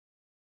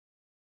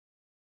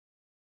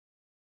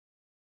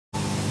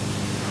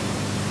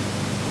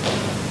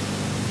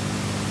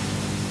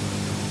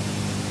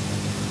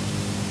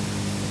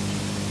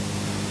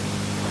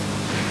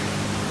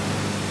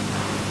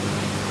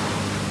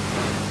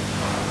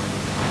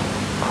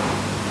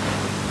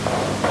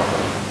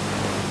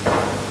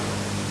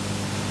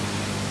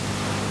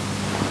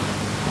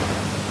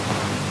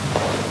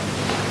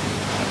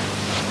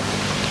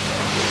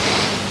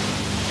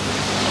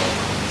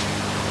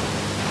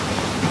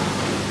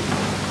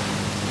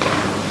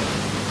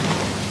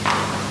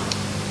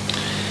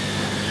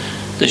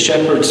The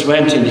shepherds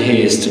went in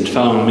haste and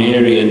found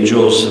Mary and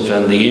Joseph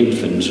and the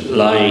infant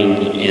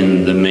lying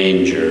in the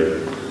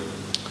manger.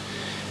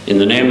 In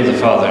the name of the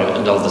Father,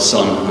 and of the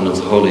Son, and of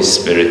the Holy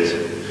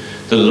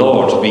Spirit, the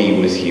Lord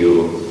be with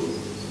you.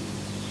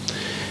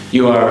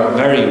 You are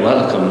very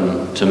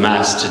welcome to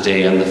Mass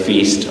today on the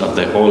feast of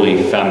the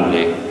Holy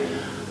Family,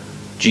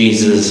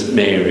 Jesus,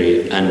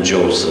 Mary, and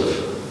Joseph.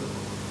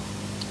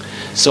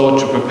 So,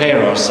 to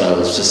prepare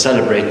ourselves to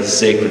celebrate the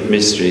sacred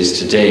mysteries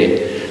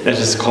today, let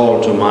us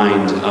call to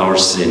mind our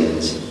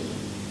sins.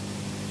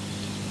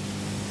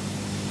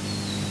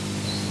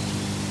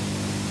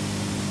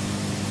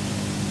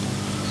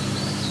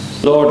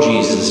 Lord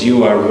Jesus,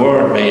 you are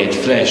Word made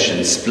flesh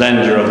and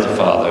splendour of the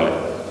Father.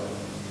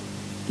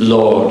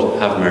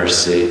 Lord, have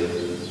mercy.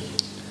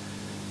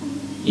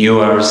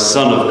 You are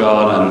Son of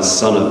God and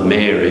Son of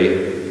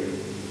Mary.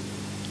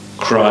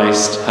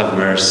 Christ, have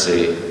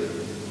mercy.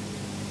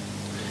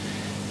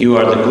 You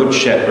are the Good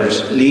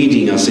Shepherd,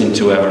 leading us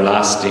into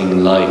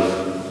everlasting life.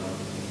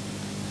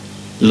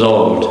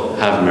 Lord,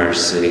 have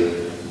mercy.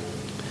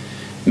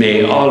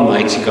 May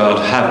Almighty God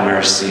have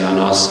mercy on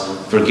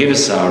us, forgive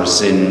us our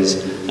sins,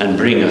 and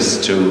bring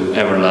us to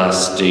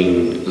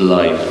everlasting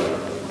life.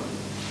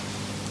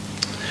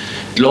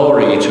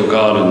 Glory to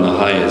God in the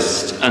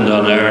highest, and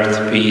on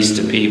earth peace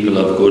to people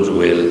of good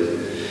will.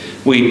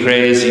 We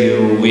praise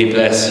you, we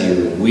bless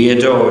you, we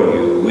adore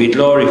you, we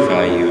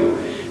glorify you.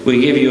 We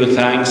give you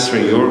thanks for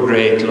your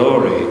great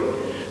glory.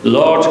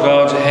 Lord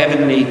God,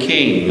 heavenly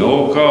King,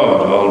 O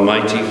God,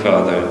 Almighty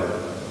Father.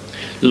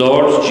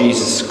 Lord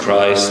Jesus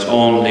Christ,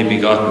 only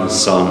begotten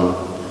Son.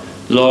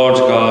 Lord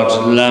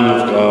God, Lamb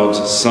of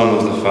God, Son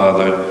of the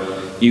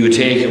Father, you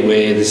take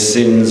away the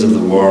sins of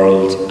the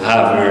world,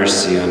 have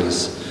mercy on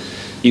us.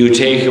 You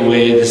take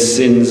away the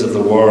sins of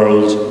the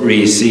world,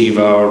 receive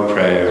our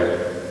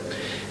prayer.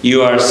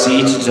 You are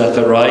seated at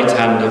the right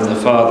hand of the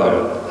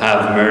Father,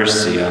 have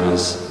mercy on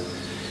us.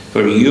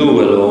 For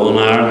you alone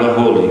are the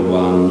Holy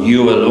One,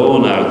 you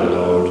alone are the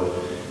Lord,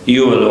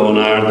 you alone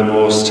are the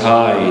Most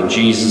High,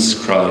 Jesus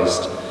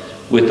Christ,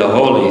 with the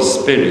Holy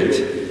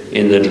Spirit,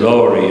 in the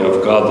glory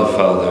of God the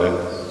Father.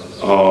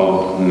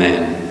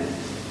 Amen.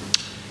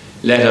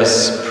 Let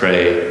us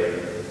pray.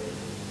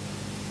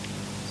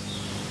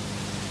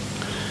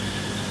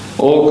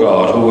 O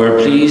God, who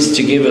were pleased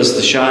to give us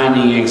the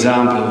shining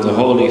example of the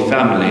Holy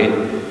Family,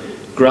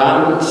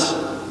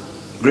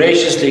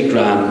 graciously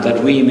grant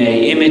that we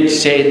may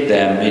imitate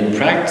them in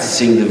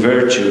practicing the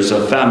virtues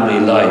of family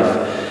life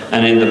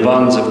and in the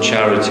bonds of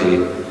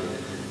charity,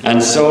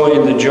 and so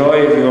in the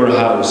joy of your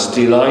house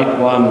delight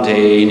one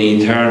day in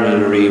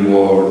eternal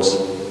rewards.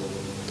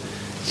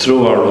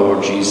 Through our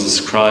Lord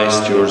Jesus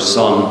Christ, your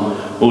Son,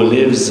 who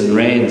lives and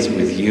reigns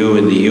with you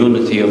in the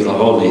unity of the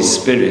Holy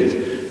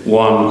Spirit,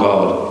 one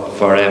God,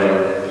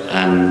 forever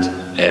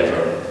and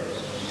ever.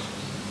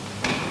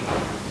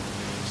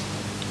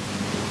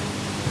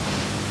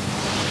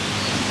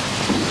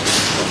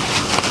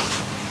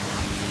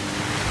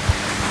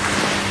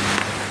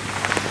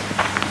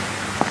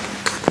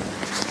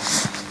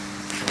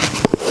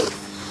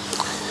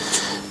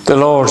 The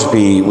Lord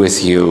be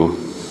with you.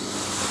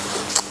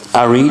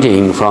 A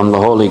reading from the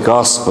Holy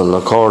Gospel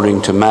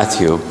according to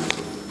Matthew.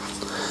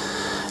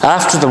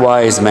 After the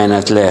wise men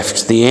had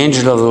left, the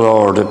angel of the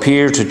Lord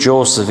appeared to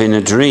Joseph in a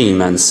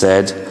dream and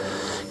said,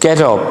 "Get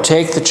up,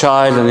 take the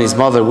child and his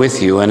mother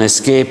with you and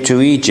escape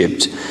to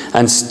Egypt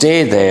and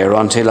stay there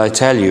until I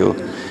tell you,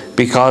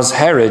 because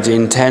Herod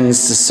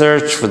intends to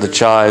search for the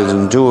child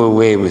and do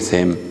away with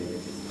him."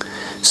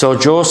 So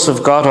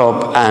Joseph got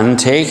up and,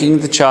 taking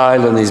the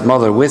child and his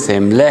mother with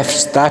him,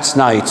 left that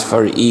night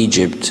for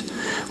Egypt,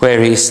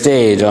 where he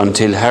stayed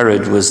until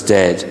Herod was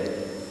dead.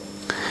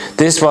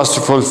 This was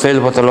to fulfill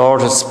what the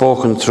Lord had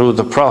spoken through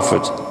the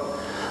prophet,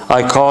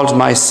 "I called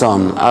my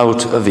son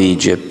out of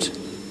Egypt."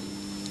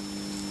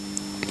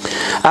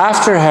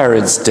 After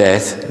Herod's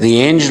death,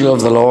 the angel of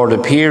the Lord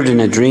appeared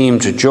in a dream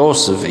to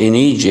Joseph in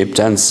Egypt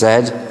and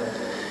said,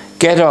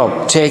 "Get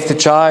up, take the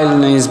child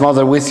and his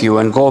mother with you,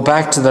 and go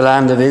back to the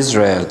land of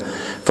Israel,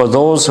 for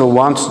those who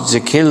wanted to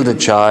kill the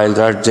child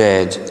are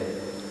dead."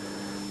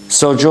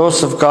 So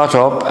Joseph got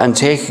up and,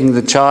 taking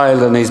the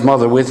child and his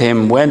mother with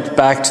him, went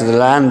back to the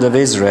land of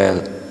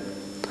Israel.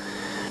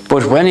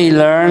 But when he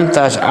learned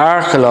that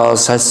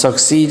Archelaus had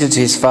succeeded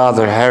his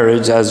father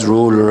Herod as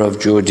ruler of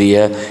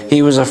Judea,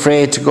 he was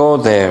afraid to go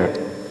there.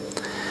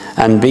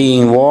 And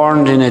being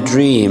warned in a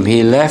dream,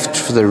 he left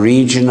for the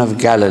region of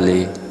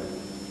Galilee.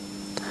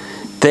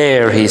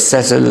 There he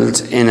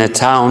settled in a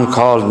town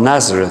called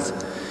Nazareth.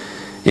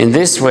 In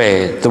this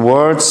way, the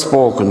words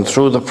spoken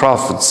through the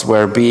prophets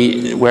were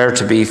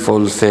to be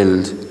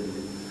fulfilled.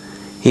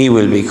 He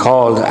will be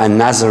called a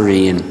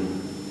Nazarene.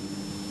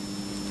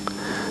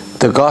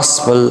 The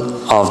Gospel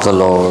of the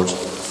Lord.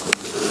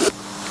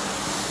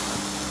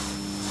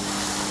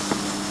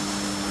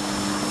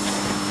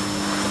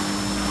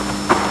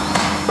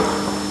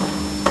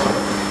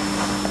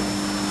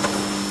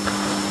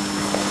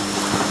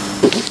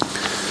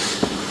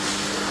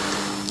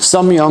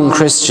 Some young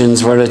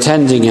Christians were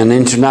attending an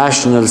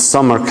international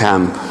summer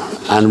camp,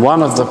 and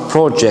one of the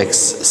projects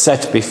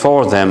set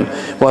before them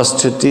was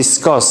to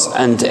discuss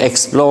and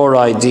explore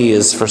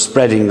ideas for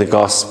spreading the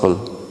gospel.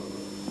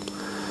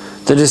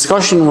 The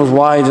discussion was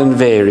wide and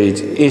varied.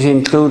 It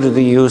included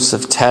the use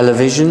of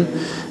television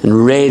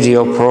and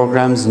radio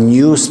programs,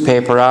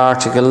 newspaper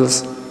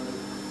articles,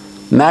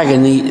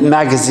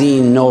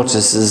 magazine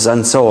notices,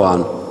 and so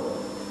on.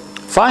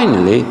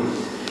 Finally,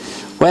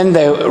 when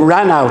they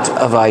ran out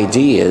of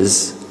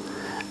ideas,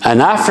 an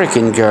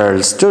African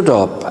girl stood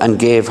up and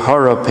gave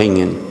her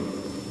opinion.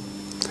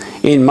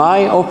 "In my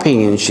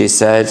opinion," she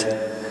said,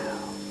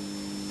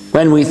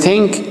 "when we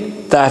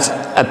think that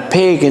a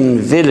pagan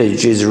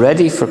village is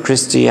ready for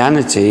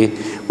Christianity,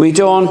 we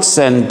don't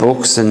send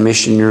books and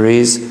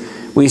missionaries,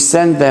 we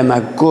send them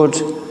a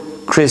good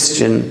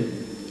Christian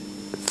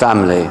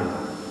family."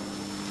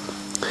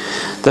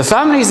 The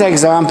family's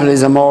example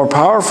is a more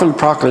powerful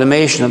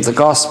proclamation of the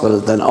gospel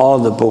than all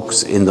the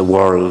books in the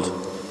world.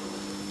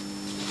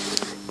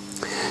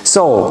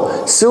 So,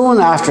 soon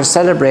after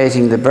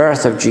celebrating the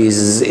birth of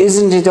Jesus,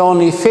 isn't it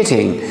only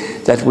fitting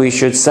that we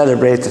should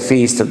celebrate the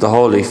feast of the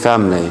Holy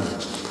Family?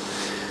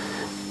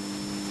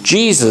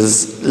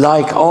 Jesus,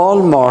 like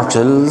all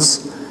mortals,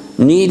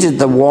 needed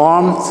the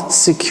warmth,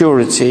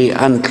 security,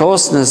 and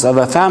closeness of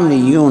a family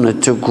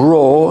unit to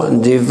grow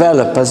and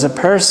develop as a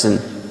person.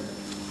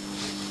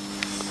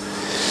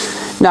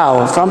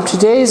 Now, from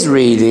today's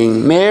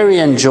reading, Mary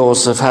and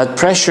Joseph had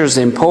pressures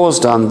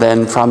imposed on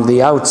them from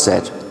the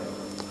outset.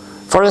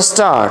 For a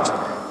start,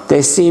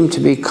 they seem to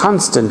be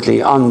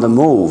constantly on the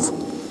move.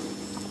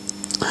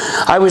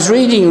 I was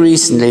reading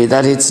recently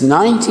that it's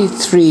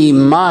 93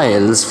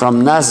 miles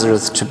from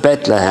Nazareth to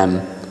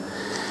Bethlehem.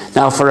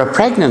 Now, for a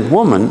pregnant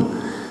woman,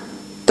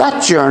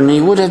 that journey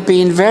would have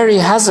been very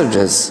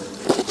hazardous.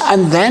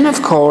 And then,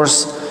 of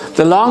course,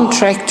 the long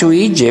trek to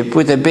Egypt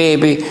with a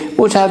baby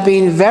would have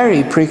been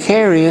very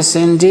precarious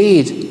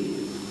indeed.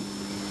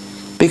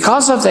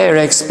 Because of their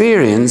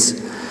experience,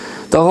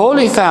 the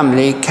Holy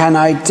Family can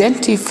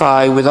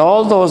identify with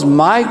all those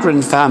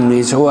migrant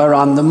families who are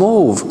on the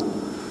move,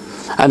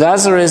 and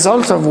as a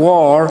result of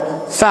war,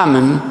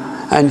 famine,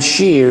 and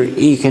sheer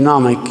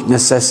economic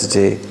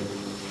necessity.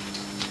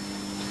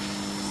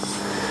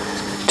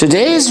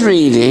 Today's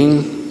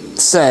reading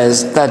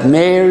says that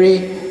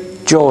Mary,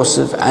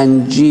 Joseph,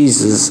 and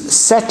Jesus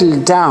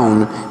settled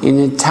down in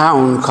a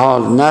town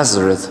called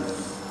Nazareth.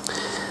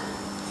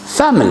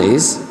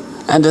 Families,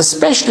 and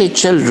especially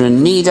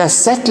children, need a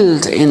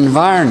settled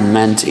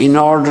environment in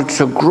order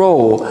to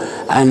grow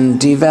and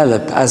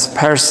develop as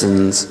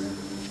persons.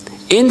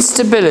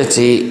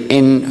 Instability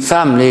in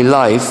family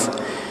life,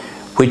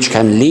 which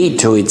can lead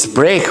to its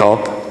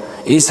breakup,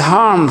 is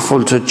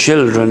harmful to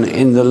children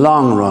in the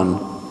long run.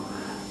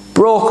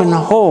 Broken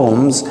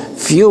homes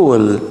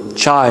fuel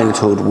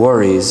childhood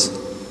worries.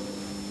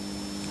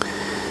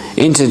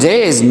 In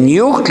today's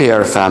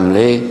nuclear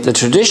family, the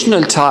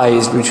traditional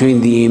ties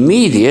between the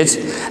immediate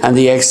and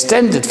the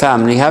extended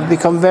family have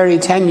become very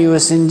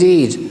tenuous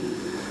indeed.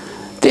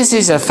 This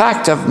is a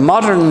fact of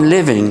modern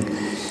living,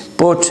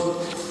 but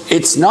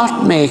it's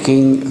not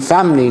making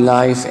family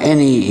life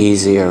any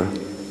easier.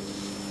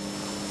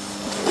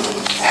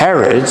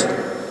 Herod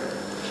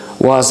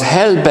was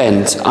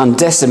hell-bent on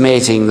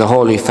decimating the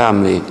Holy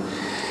Family.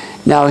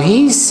 Now,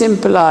 he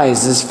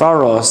symbolizes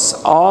for us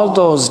all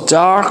those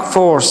dark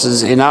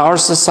forces in our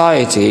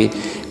society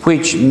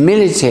which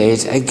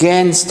militate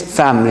against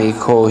family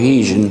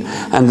cohesion,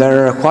 and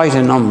there are quite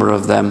a number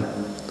of them.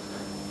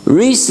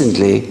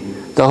 Recently,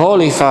 the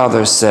Holy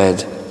Father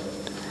said,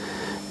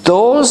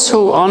 "Those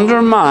who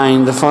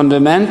undermine the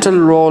fundamental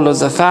role of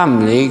the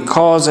family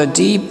cause a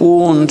deep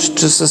wound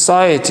to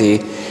society,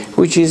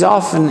 which is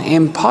often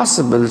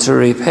impossible to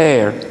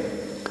repair."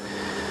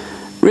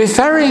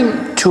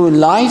 Referring to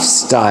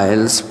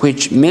lifestyles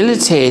which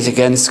militate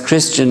against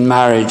Christian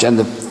marriage and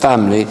the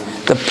family,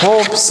 the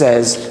Pope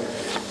says,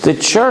 "The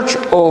Church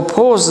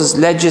opposes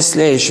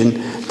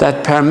legislation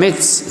that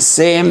permits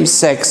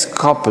same-sex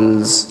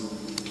couples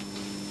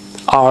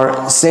or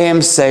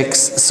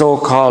same-sex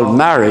so-called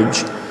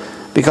marriage,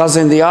 because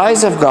in the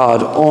eyes of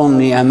God,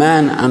 only a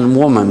man and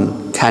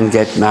woman can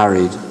get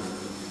married."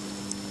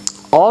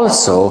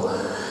 Also,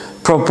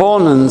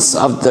 proponents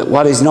of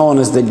what is known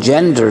as the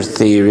gender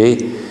theory,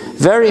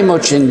 very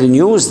much in the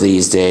news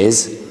these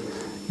days,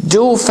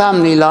 do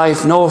family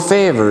life no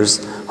favours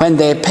when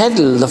they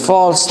peddle the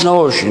false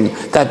notion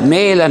that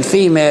male and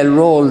female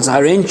roles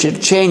are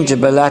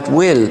interchangeable at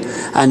will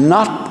and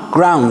not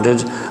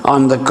grounded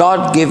on the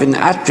God-given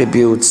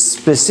attributes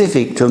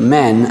specific to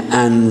men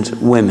and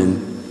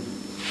women.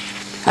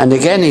 And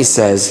again he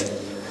says,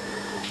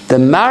 "The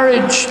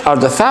marriage or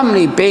the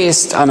family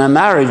based on a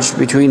marriage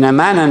between a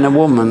man and a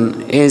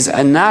woman is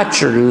a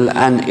natural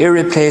and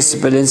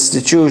irreplaceable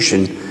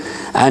institution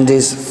and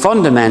is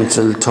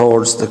fundamental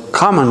towards the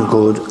common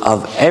good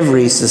of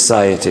every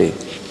society."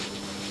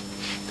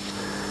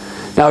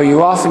 Now,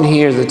 you often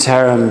hear the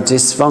term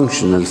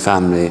dysfunctional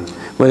family.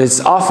 Well, it's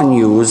often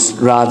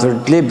used rather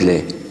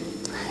glibly.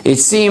 It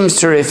seems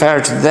to refer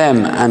to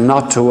them and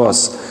not to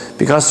us,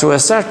 because to a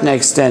certain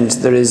extent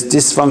there is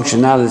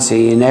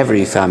dysfunctionality in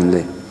every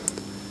family.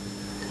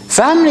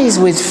 Families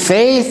with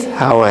faith,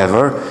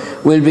 however,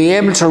 will be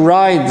able to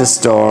ride the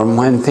storm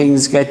when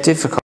things get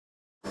difficult.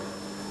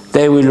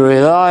 They will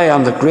rely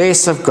on the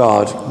grace of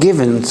God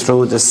given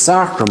through the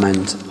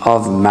sacrament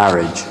of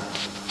marriage.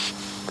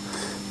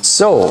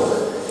 So,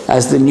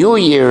 as the new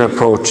year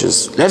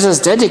approaches, let us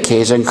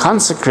dedicate and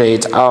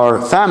consecrate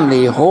our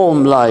family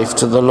home life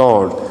to the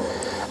Lord,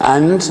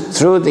 and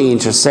through the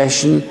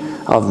intercession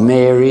of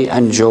Mary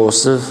and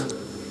Joseph,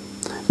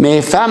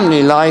 may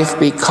family life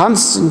be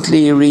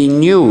constantly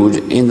renewed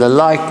in the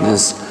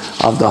likeness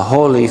of the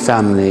Holy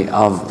Family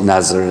of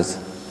Nazareth.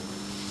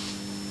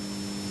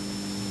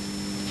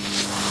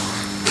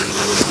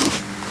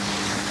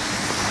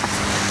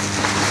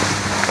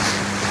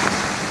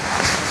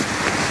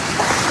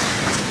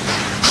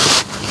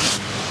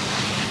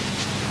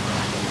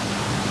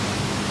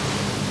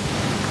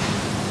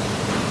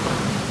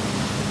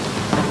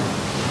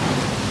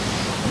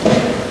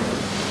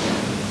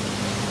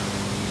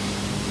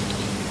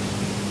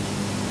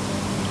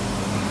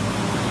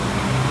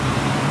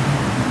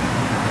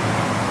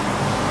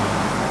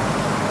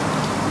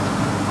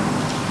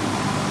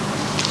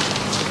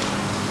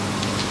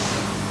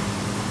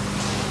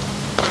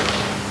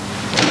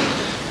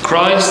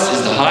 Christ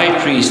is the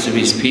high priest of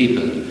his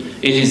people.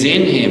 It is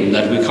in him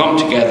that we come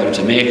together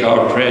to make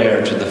our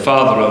prayer to the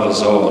Father of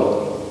us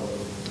all.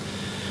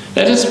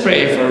 Let us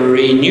pray for a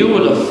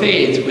renewal of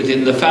faith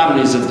within the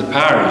families of the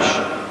parish.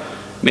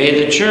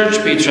 May the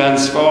church be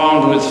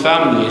transformed with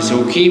families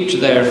who keep to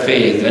their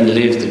faith and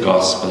live the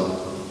gospel.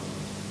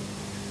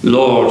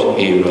 Lord,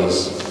 hear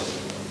us.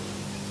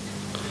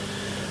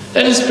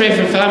 Let us pray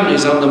for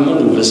families on the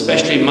move,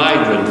 especially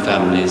migrant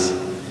families.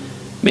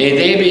 May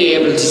they be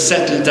able to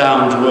settle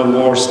down to a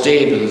more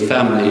stable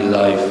family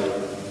life.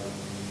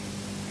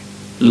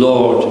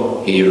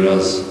 Lord, hear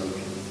us.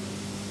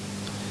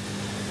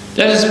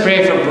 Let us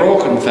pray for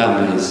broken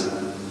families.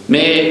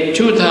 May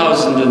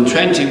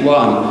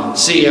 2021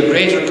 see a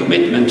greater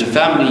commitment to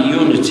family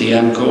unity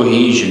and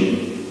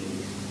cohesion.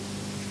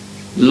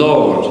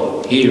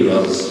 Lord, hear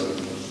us.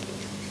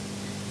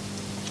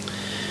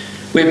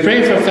 We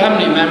pray for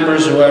family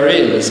members who are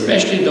ill,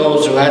 especially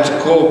those who had to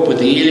cope with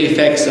the ill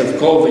effects of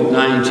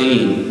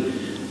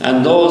COVID-19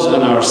 and those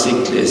on our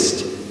sick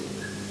list.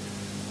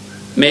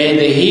 May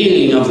the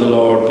healing of the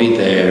Lord be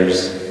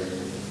theirs.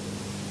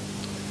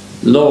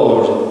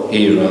 Lord,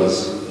 hear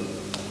us.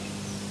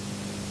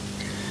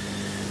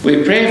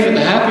 We pray for the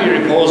happy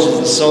repose of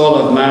the soul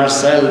of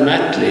Marcel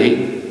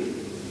Matley,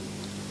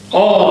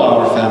 all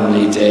our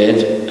family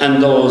dead,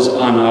 and those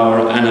on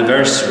our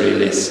anniversary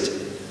list.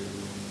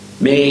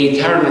 May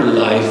eternal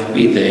life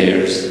be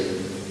theirs.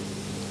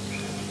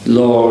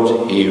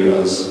 Lord, hear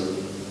us.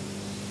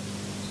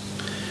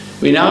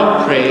 We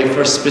now pray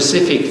for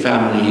specific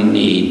family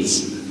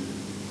needs.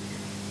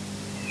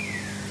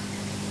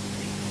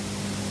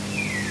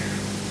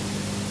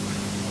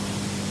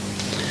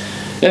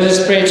 Let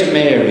us pray to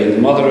Mary, the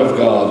Mother of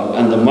God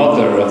and the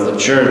Mother of the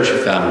Church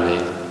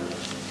family.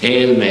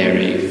 Hail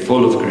Mary,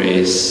 full of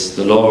grace,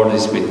 the Lord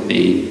is with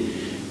thee.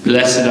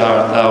 Blessed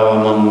art thou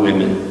among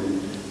women,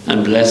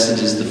 and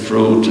blessed is the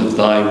fruit of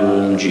thy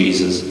womb,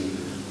 Jesus.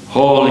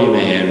 Holy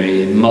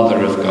Mary,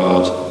 Mother of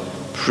God,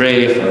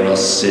 pray for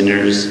us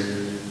sinners,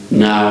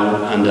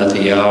 now and at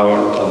the hour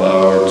of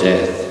our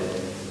death.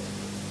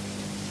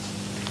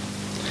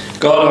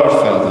 God our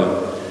Father,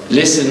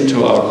 listen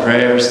to our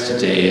prayers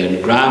today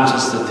and grant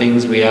us the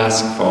things we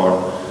ask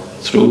for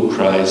through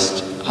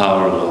Christ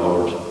our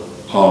Lord.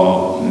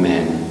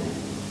 Amen.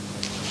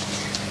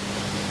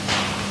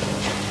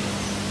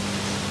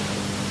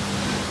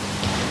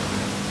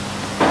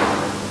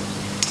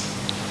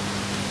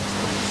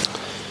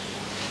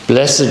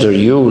 Blessed are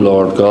you,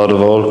 Lord God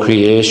of all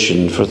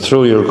creation, for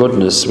through your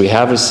goodness we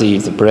have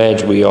received the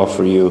bread we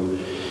offer you,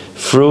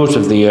 fruit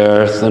of the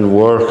earth and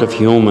work of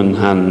human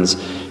hands.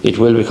 It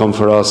will become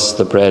for us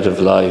the bread of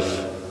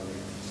life.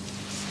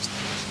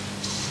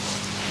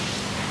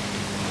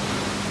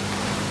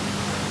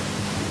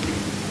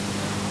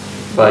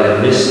 By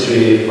the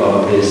mystery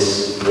of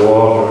this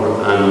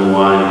water and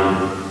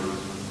wine,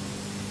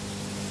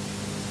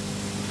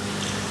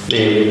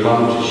 may we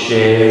come to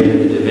share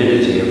in the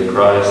divinity of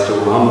Christ, who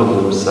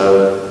humbled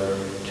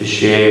himself to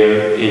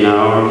share in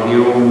our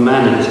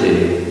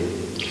humanity.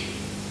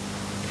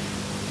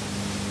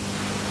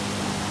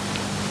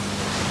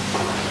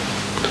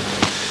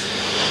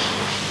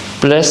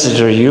 Blessed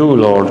are you,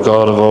 Lord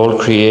God of all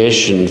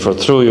creation, for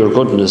through your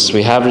goodness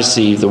we have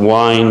received the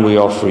wine we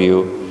offer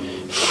you,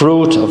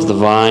 fruit of the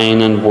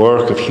vine and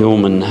work of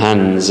human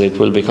hands. It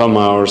will become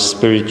our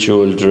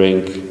spiritual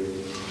drink.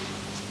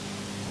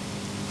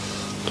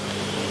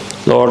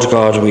 Lord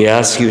God, we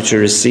ask you to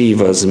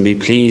receive us and be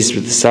pleased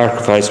with the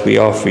sacrifice we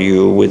offer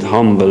you with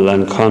humble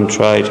and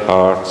contrite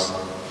hearts.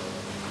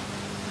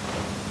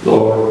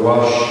 Lord,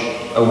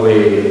 wash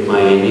away my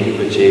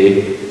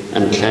iniquity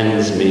and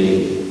cleanse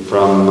me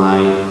from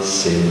my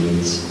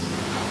sins.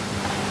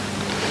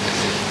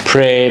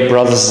 Pray,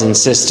 brothers and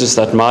sisters,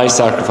 that my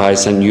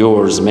sacrifice and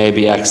yours may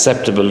be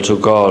acceptable to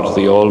God,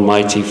 the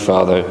Almighty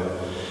Father.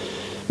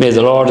 May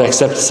the Lord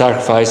accept the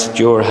sacrifice at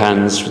your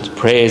hands for the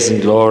praise and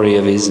glory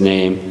of his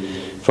name,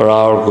 for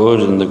our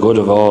good and the good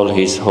of all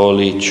his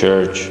holy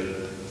church.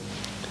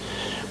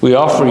 We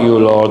offer you,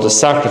 Lord, the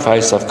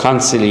sacrifice of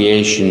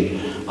conciliation,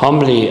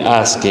 humbly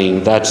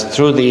asking that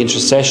through the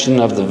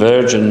intercession of the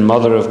Virgin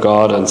Mother of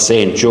God and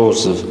Saint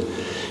Joseph,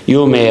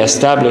 you may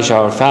establish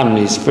our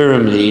families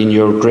firmly in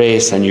your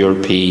grace and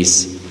your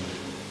peace.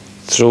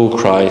 Through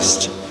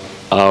Christ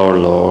our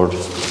Lord.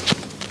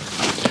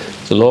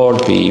 The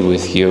Lord be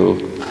with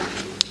you.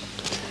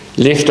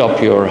 Lift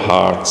up your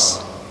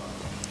hearts.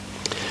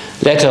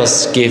 Let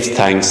us give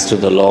thanks to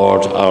the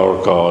Lord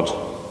our God.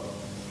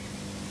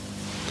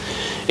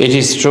 It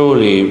is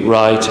truly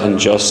right and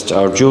just,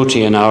 our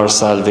duty and our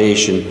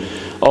salvation,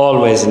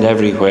 always and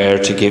everywhere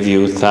to give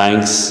you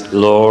thanks,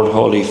 Lord,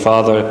 Holy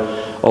Father,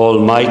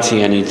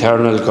 Almighty and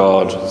eternal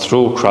God,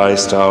 through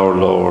Christ our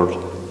Lord.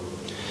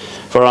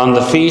 For on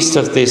the feast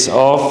of this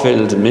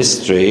awe-filled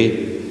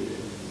mystery,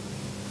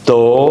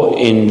 though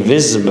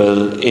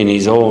invisible in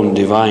his own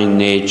divine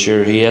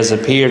nature, he has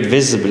appeared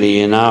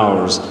visibly in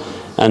ours,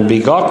 and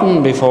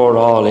begotten before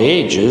all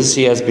ages,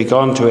 he has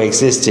begun to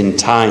exist in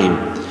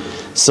time,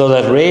 so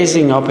that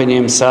raising up in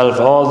himself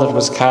all that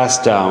was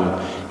cast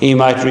down, he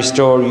might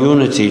restore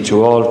unity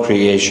to all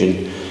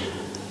creation,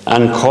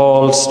 and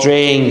call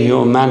straying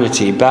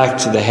humanity back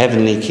to the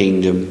heavenly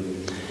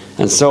kingdom.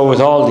 And so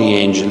with all the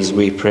angels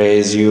we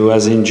praise you,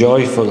 as in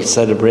joyful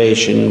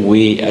celebration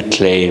we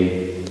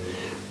acclaim.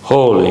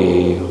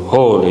 Holy,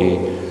 holy,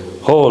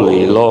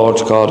 holy Lord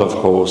God of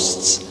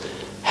hosts,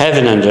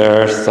 heaven and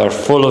earth are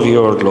full of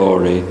your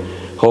glory.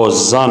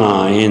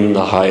 Hosanna in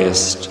the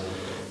highest.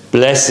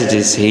 Blessed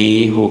is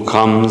he who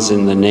comes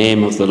in the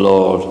name of the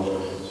Lord.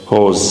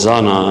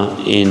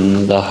 Hosanna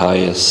in the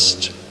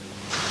highest.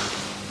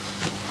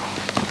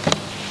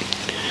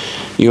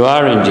 You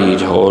are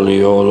indeed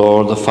holy, O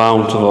Lord, the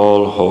fount of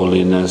all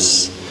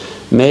holiness.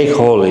 Make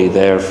holy,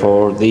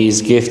 therefore,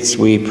 these gifts,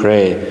 we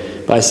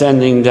pray, by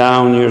sending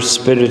down your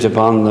Spirit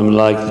upon them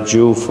like the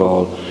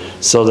dewfall,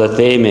 so that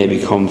they may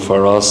become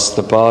for us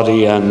the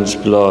body and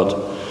blood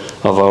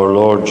of our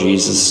Lord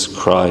Jesus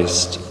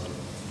Christ.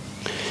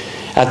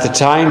 At the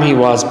time he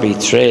was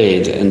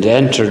betrayed and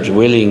entered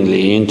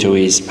willingly into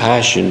his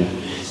passion,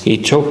 he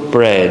took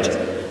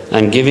bread,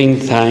 and giving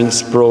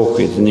thanks, broke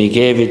it, and he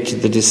gave it to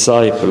the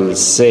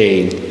disciples,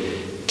 saying,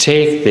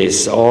 "Take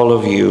this, all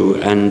of you,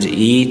 and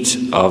eat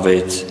of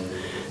it,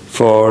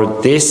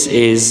 for this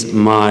is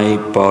my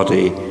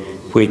body,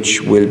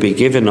 which will be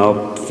given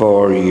up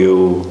for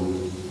you."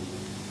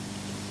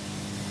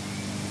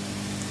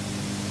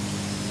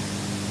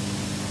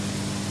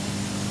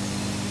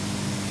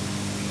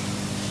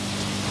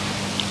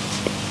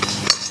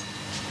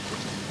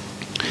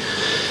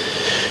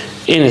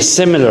 In a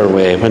similar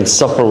way, when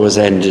supper was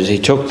ended, he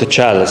took the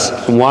chalice,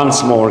 and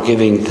once more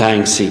giving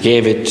thanks, he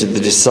gave it to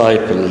the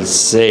disciples,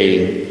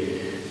 saying,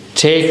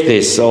 "Take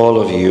this, all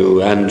of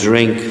you, and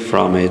drink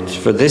from it,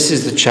 for this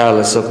is the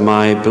chalice of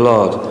my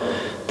blood,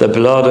 the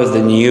blood of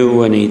the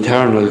new and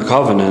eternal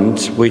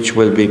covenant, which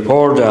will be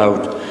poured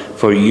out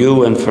for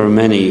you and for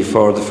many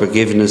for the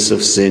forgiveness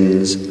of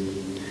sins.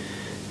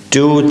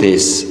 Do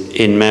this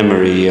in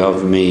memory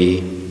of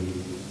me."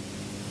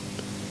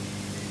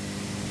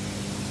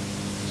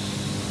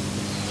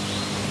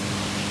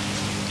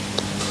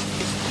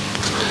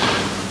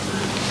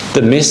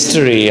 The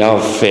mystery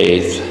of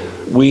faith.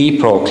 We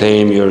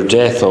proclaim your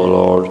death, O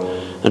Lord,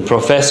 and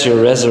profess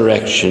your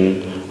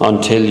resurrection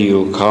until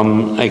you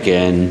come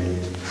again.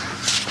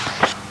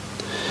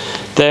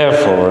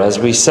 Therefore, as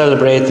we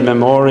celebrate the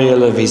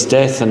memorial of his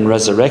death and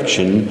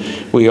resurrection,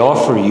 we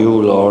offer you,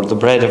 Lord, the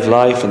bread of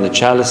life and the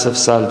chalice of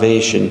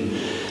salvation,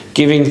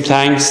 giving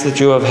thanks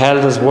that you have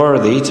held us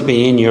worthy to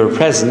be in your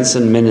presence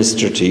and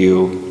minister to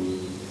you.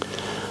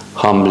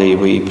 Humbly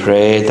we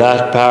pray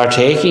that,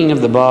 partaking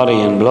of the body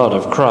and blood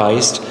of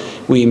Christ,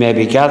 we may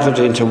be gathered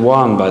into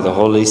one by the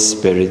Holy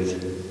Spirit.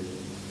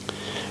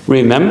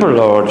 Remember,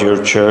 Lord,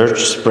 your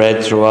church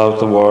spread throughout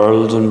the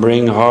world, and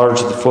bring her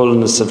to the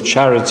fullness of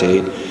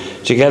charity,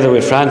 together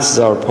with Francis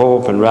our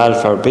Pope and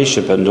Ralph our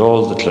Bishop and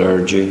all the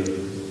clergy.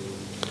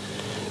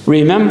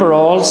 Remember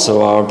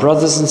also our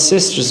brothers and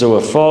sisters who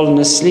have fallen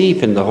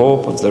asleep in the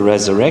hope of the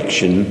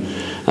resurrection,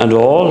 and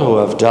all who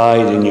have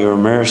died in your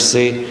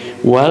mercy.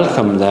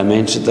 Welcome them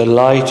into the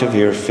light of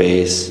your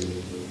face.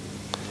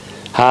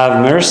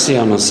 Have mercy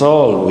on us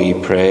all, we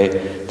pray,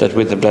 that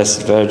with the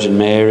Blessed Virgin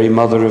Mary,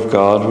 Mother of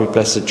God, with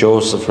Blessed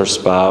Joseph, her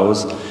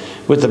spouse,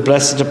 with the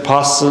blessed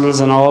apostles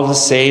and all the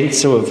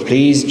saints who have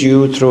pleased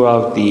you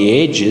throughout the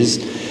ages,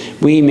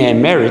 we may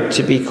merit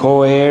to be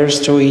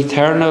co-heirs to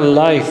eternal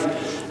life,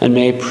 and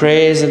may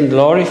praise and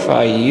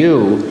glorify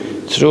you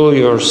through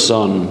your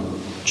Son,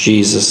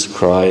 Jesus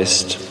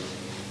Christ.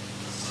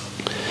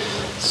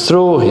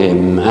 Through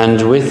him,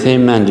 and with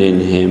him, and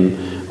in him,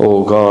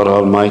 O God,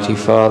 Almighty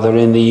Father,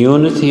 in the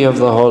unity of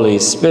the Holy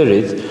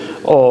Spirit,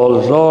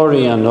 all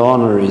glory and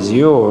honour is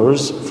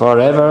yours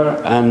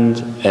forever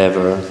and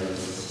ever.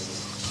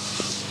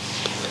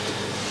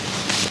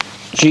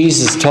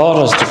 Jesus taught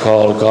us to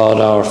call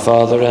God our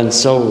Father, and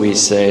so we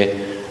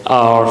say,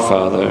 Our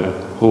Father,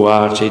 who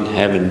art in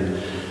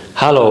heaven,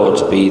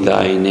 hallowed be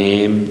thy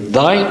name.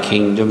 Thy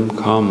kingdom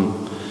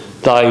come.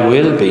 Thy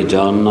will be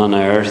done on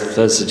earth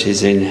as it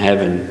is in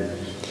heaven.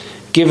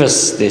 Give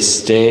us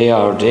this day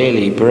our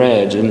daily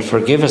bread, and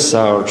forgive us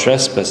our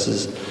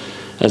trespasses,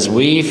 as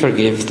we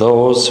forgive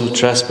those who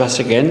trespass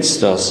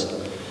against us.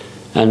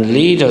 And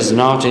lead us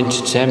not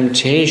into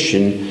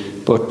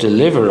temptation, but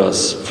deliver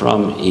us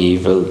from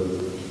evil.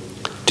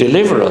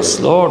 Deliver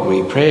us, Lord,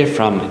 we pray,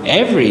 from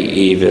every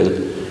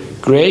evil.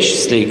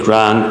 Graciously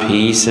grant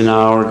peace in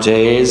our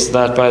days,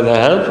 that by the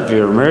help of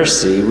your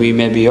mercy we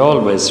may be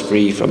always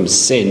free from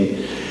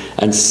sin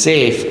and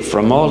safe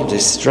from all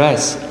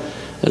distress,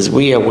 as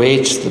we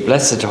await the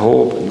blessed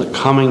hope and the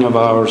coming of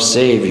our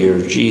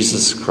Saviour,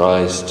 Jesus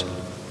Christ.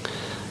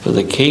 For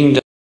the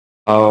kingdom,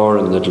 the power,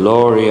 and the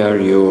glory are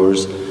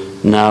yours,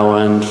 now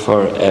and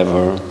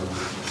forever.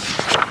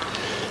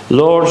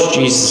 Lord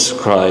Jesus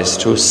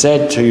Christ, who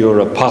said to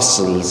your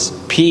apostles,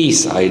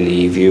 Peace I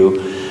leave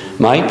you,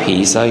 my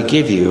peace I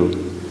give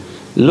you.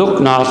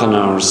 Look not on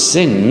our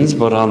sins,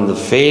 but on the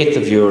faith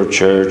of your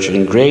church,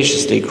 and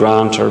graciously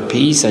grant her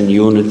peace and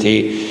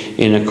unity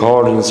in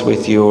accordance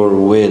with your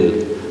will,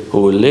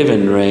 who will live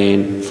and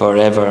reign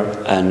forever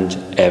and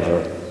ever.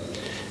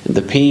 And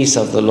the peace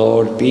of the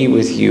Lord be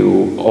with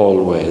you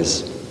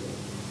always.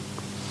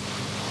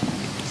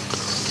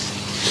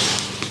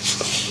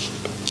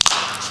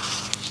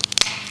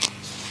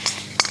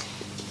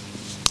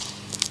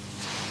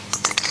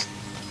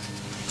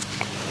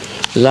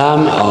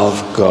 Lamb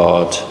of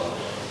God,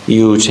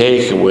 you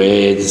take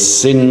away the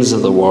sins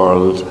of the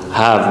world,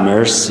 have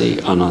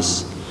mercy on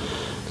us.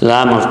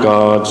 Lamb of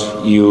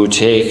God, you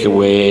take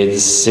away the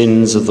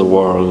sins of the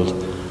world,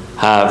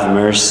 have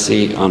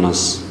mercy on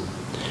us.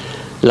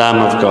 Lamb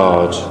of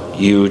God,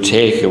 you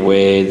take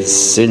away the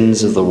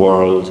sins of the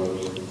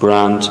world,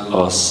 grant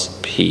us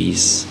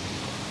peace.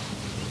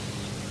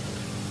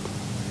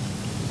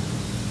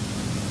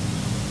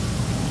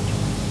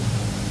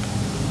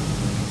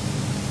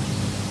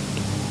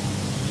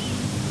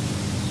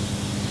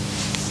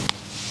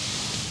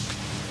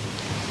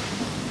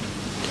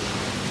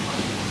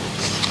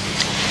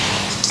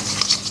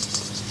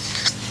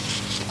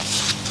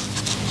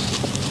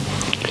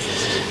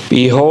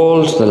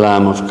 Behold the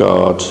Lamb of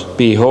God,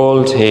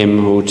 behold him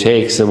who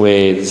takes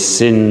away the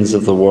sins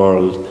of the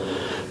world.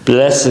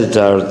 Blessed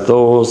are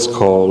those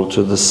called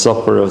to the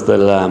supper of the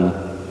Lamb.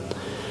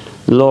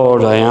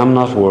 Lord, I am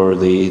not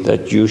worthy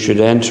that you should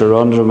enter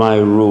under my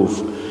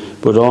roof,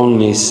 but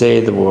only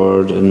say the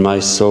word, and my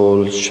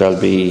soul shall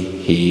be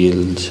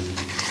healed.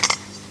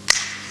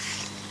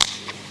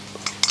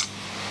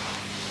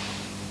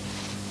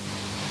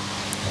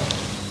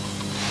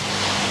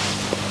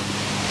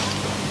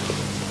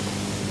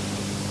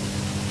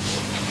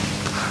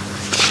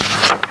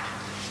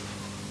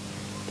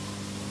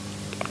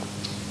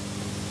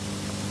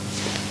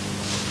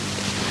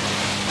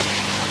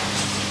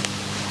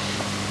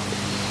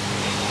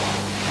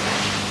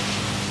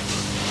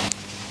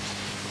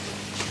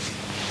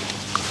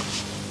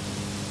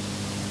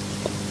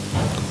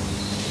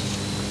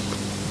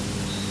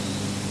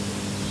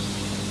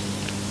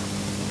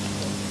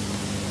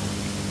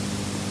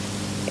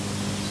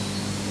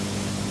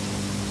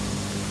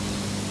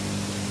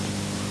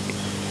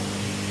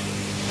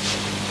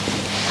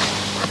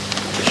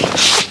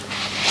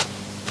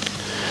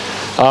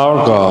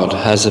 Our God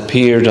has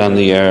appeared on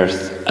the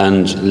earth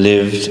and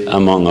lived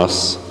among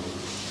us.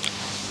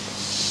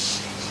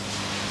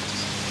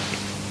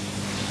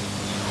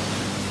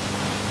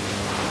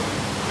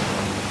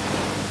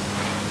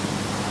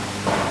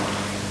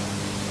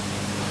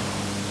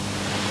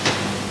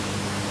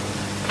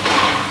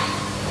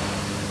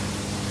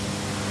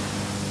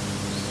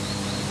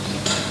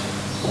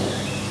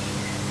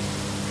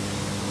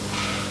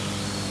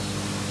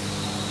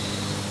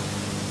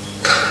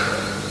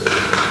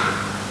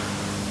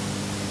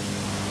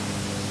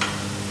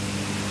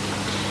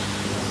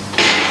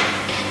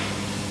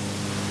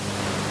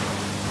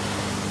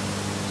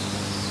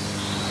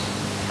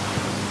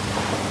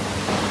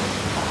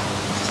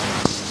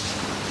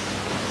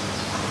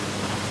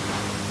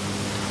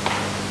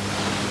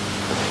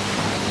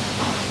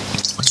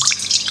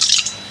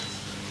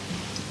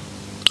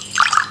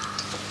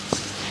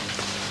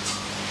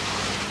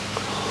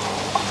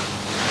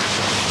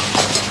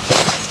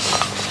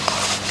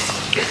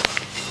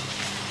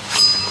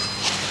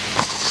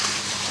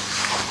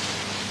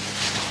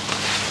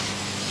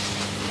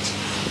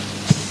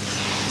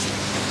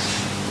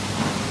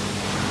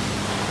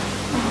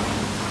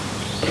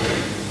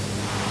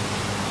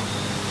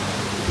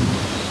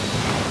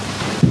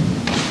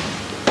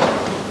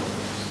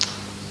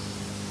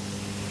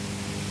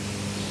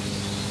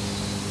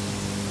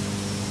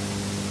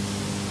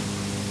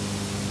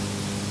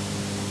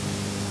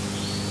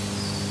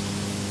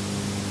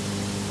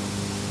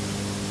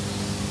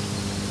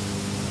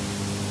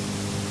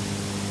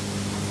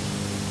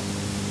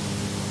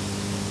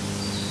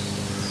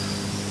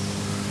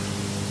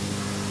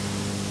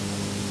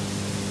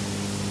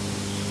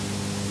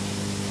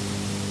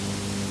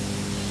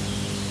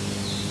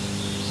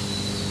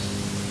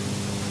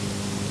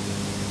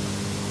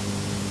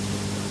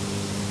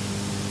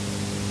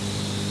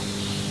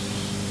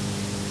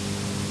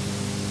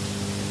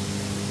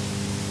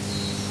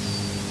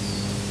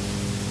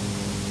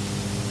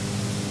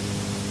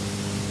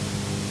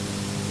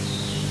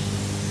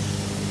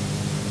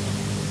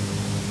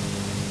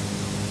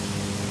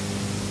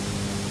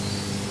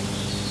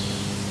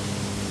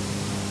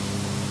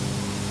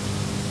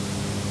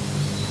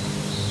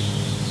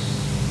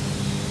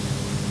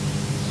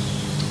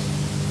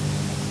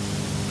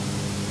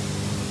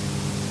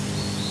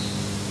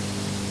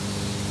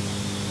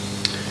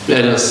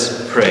 Let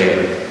us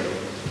pray.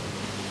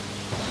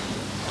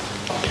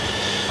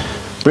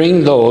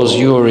 Bring those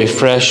you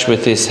refresh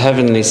with this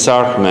heavenly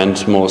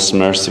sacrament, most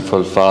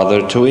merciful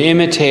Father, to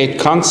imitate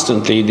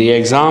constantly the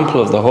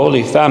example of the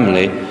Holy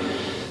Family,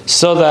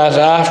 so that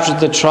after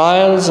the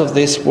trials of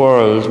this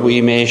world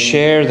we may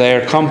share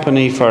their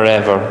company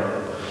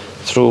forever,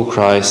 through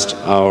Christ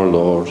our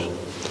Lord.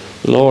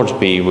 Lord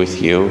be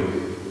with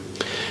you.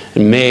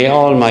 And may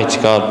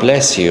Almighty God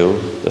bless you,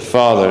 the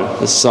Father,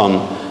 the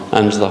Son,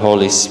 and the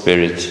Holy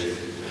Spirit.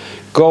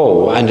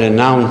 Go and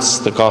announce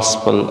the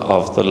gospel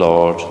of the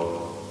Lord.